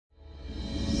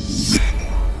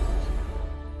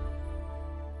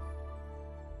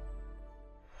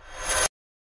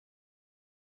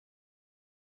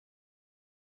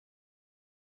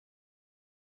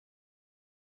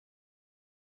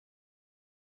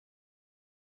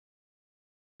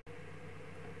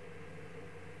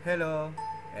Hello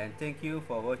and thank you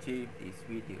for watching this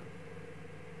video.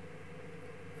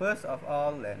 First of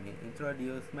all, let me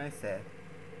introduce myself.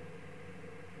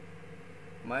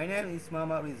 My name is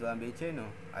Muhammad Rizwan Beceno.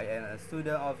 I am a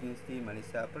student of University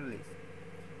Malaysia Perlis.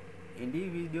 In this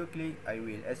video clip, I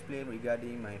will explain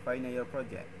regarding my final year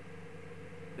project.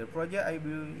 The project I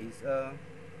built is a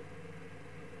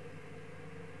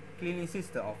cleaning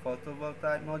system of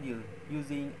photovoltaic module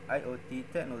using IoT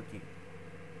technology.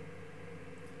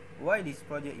 Why this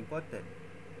project important?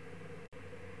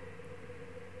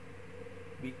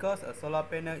 Because a solar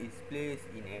panel is placed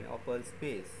in an open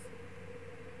space.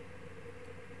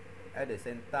 At the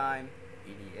same time,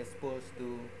 it is exposed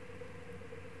to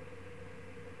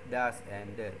dust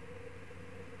and dirt.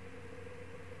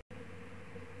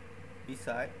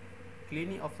 Besides,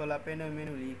 cleaning of solar panel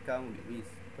manually comes with risk,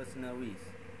 personal risk.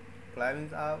 Climbing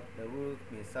out the roof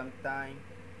may sometimes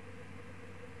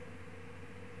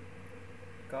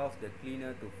cause the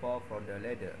cleaner to fall from the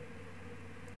ladder.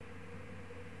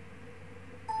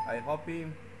 I hope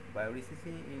by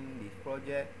researching in this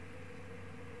project,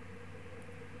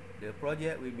 the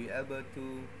project will be able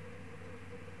to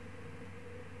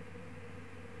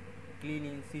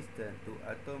cleaning system to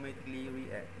automatically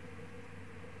react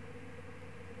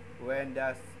when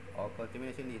dust or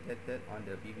contamination detected on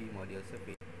the PV module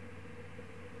surface,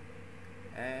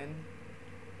 and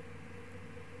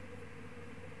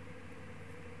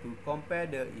to compare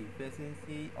the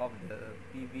efficiency of the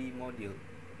PV module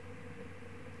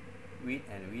with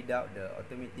and without the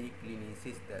automatic cleaning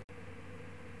system.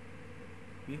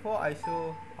 Before I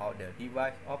show how the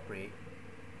device operates,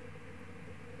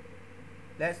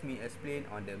 let me explain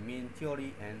on the main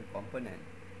theory and component.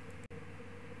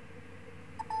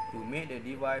 To make the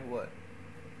device work,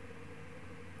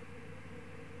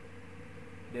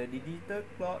 the digital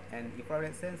clock and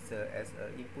infrared sensor as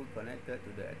an input connected to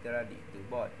the Altera D2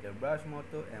 board, the brush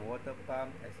motor and water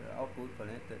pump as an output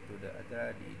connected to the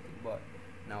Altera D2 board.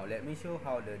 Now let me show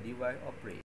how the device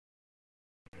operates.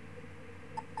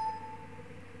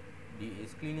 This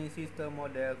is cleaning system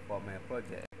model for my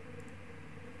project.